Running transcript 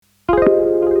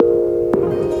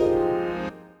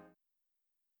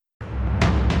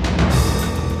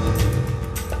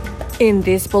In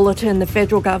this bulletin, the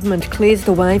federal government clears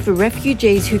the way for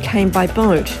refugees who came by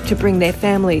boat to bring their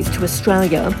families to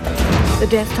Australia. The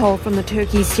death toll from the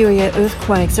Turkey-Syria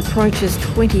earthquakes approaches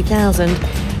 20,000.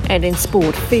 And in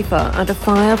sport, FIFA under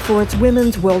fire for its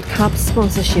Women's World Cup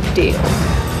sponsorship deal.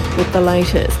 With the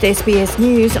latest SBS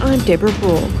News, I'm Deborah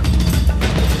Brook.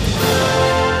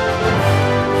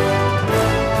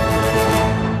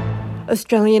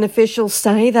 Australian officials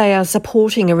say they are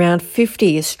supporting around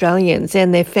 50 Australians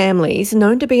and their families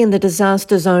known to be in the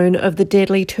disaster zone of the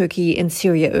deadly Turkey and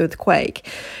Syria earthquake.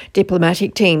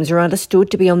 Diplomatic teams are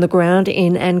understood to be on the ground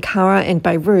in Ankara and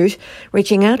Beirut,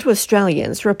 reaching out to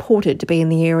Australians reported to be in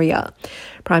the area.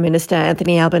 Prime Minister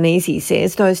Anthony Albanese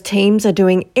says those teams are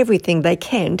doing everything they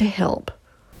can to help.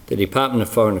 The Department of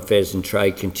Foreign Affairs and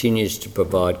Trade continues to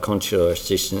provide consular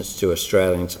assistance to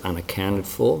Australians unaccounted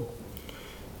for,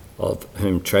 of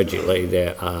whom tragically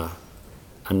there are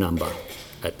a number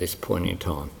at this point in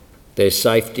time. Their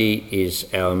safety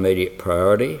is our immediate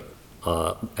priority.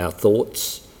 Our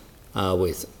thoughts are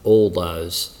with all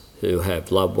those who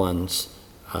have loved ones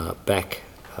back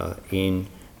in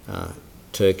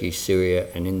Turkey, Syria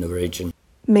and in the region.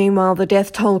 Meanwhile, the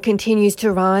death toll continues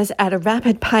to rise at a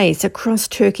rapid pace across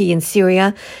Turkey and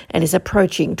Syria and is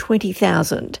approaching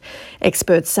 20,000.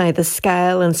 Experts say the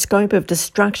scale and scope of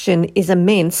destruction is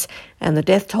immense and the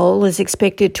death toll is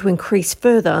expected to increase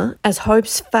further as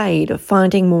hopes fade of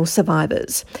finding more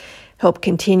survivors. Help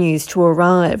continues to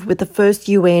arrive, with the first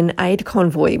UN aid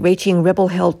convoy reaching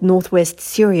rebel-held northwest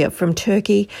Syria from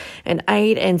Turkey and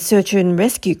aid and search and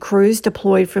rescue crews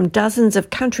deployed from dozens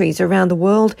of countries around the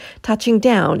world touching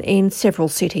down in several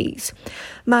cities.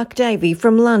 Mark Davey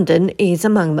from London is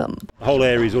among them. The whole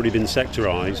area has already been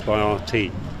sectorised by our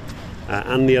team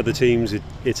and the other teams,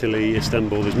 Italy,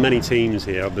 Istanbul. There's many teams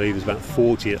here. I believe there's about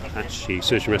 40 actually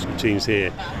search and rescue teams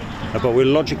here. But we're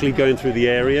logically going through the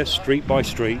area street by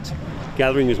street,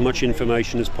 gathering as much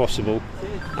information as possible,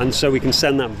 and so we can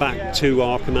send that back to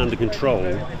our command and control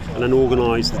and then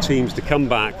organise the teams to come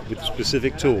back with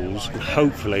specific tools and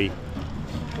hopefully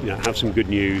have some good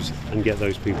news and get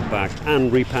those people back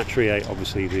and repatriate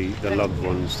obviously the loved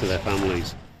ones to their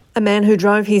families. A man who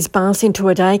drove his bus into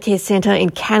a daycare centre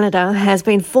in Canada has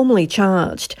been formally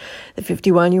charged. The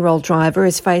 51-year-old driver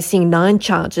is facing 9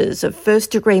 charges of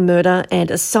first-degree murder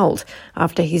and assault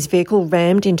after his vehicle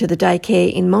rammed into the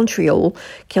daycare in Montreal,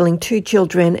 killing 2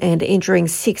 children and injuring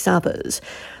 6 others.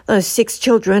 Those 6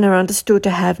 children are understood to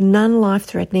have none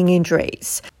life-threatening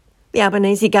injuries. The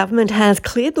Albanese government has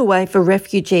cleared the way for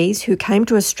refugees who came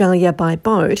to Australia by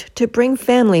boat to bring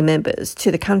family members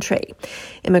to the country.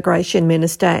 Immigration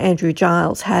Minister Andrew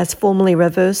Giles has formally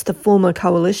reversed the former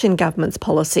coalition government's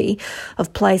policy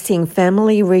of placing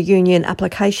family reunion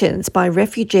applications by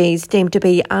refugees deemed to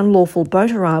be unlawful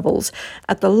boat arrivals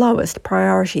at the lowest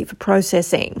priority for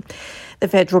processing. The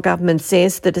federal government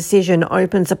says the decision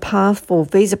opens a path for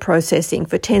visa processing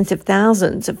for tens of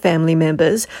thousands of family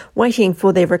members waiting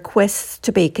for their requests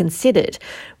to be considered,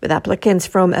 with applicants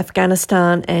from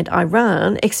Afghanistan and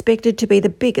Iran expected to be the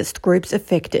biggest groups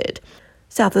affected.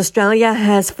 South Australia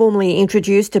has formally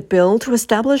introduced a bill to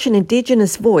establish an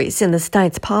Indigenous voice in the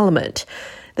state's parliament.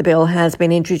 The bill has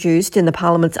been introduced in the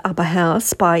Parliament's upper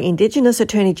house by Indigenous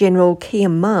Attorney-General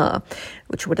Kiam Ma,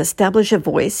 which would establish a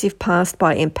voice if passed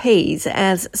by MPs,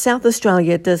 as South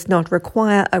Australia does not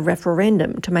require a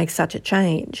referendum to make such a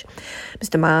change.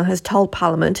 Mr Ma has told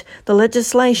Parliament the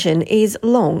legislation is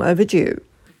long overdue.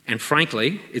 And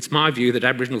frankly, it's my view that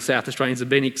Aboriginal South Australians have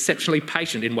been exceptionally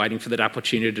patient in waiting for that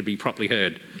opportunity to be properly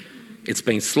heard. It's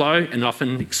been slow and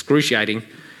often excruciating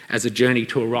as a journey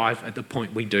to arrive at the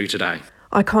point we do today.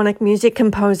 Iconic music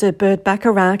composer Burt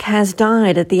Bacharach has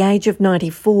died at the age of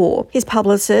 94. His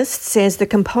publicist says the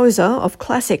composer of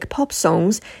classic pop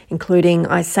songs, including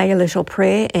I Say a Little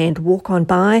Prayer and Walk On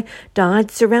By,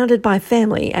 died surrounded by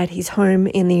family at his home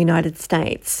in the United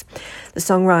States. The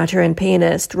songwriter and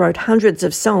pianist wrote hundreds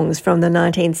of songs from the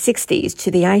 1960s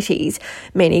to the 80s,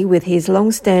 many with his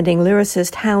long-standing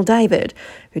lyricist Hal David,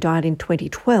 who died in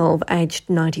 2012, aged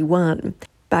 91.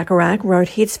 Bacharach wrote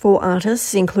hits for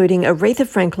artists including Aretha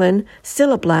Franklin,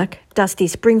 Cilla Black, Dusty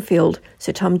Springfield,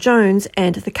 Sir Tom Jones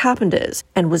and The Carpenters,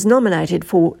 and was nominated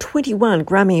for 21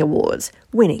 Grammy Awards,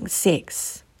 winning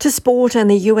 6. To sport, and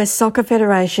the US Soccer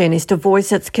Federation is to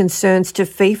voice its concerns to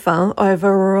FIFA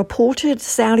over a reported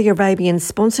Saudi Arabian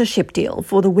sponsorship deal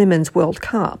for the Women's World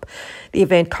Cup. The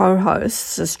event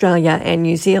co-hosts, Australia and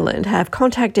New Zealand, have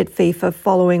contacted FIFA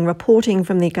following reporting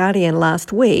from The Guardian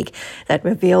last week that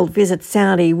revealed Visit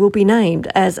Saudi will be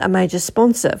named as a major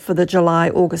sponsor for the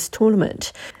July-August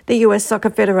tournament. The US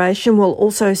Soccer Federation will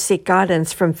also seek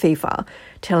guidance from FIFA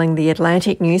telling the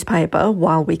Atlantic newspaper,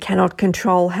 while we cannot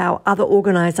control how other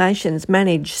organisations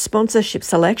manage sponsorship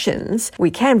selections,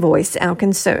 we can voice our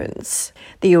concerns.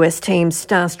 The US team's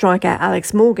star striker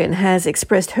Alex Morgan has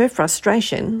expressed her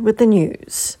frustration with the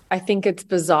news. I think it's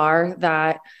bizarre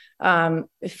that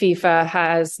FIFA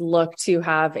has looked to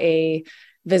have a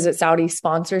Visit Saudi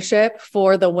sponsorship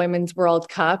for the Women's World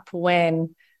Cup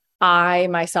when I,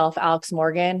 myself, Alex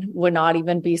Morgan, would not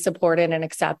even be supported and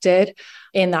accepted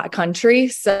in that country.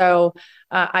 So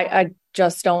I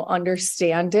just don't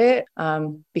understand it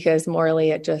because morally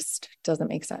it just doesn't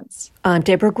make sense. I'm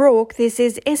Deborah Groark. This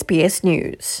is SBS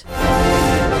News.